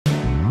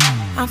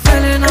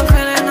feeling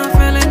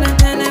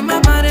it in my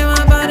body,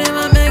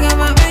 my makeup,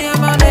 my body,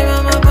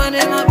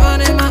 my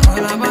body,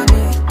 all about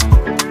me.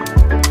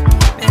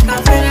 Make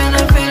I'm feeling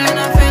it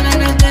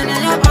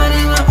in your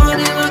body, my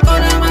body, my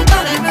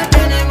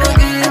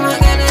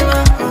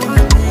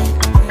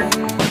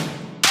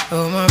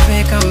oh, my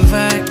pick, I'm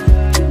back.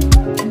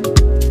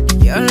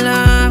 Your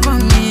love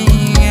on me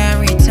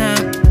every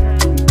time.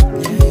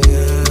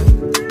 Yeah.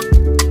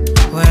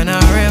 When I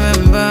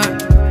remember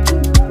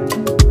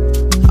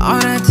all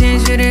the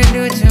things you did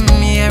do to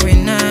me every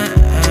night.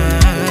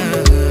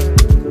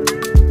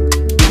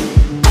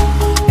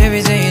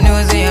 Baby, say you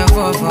know, say I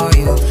fall for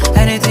you.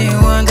 Anything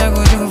you want, I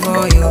go do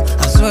for you.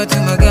 I swear to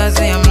my God.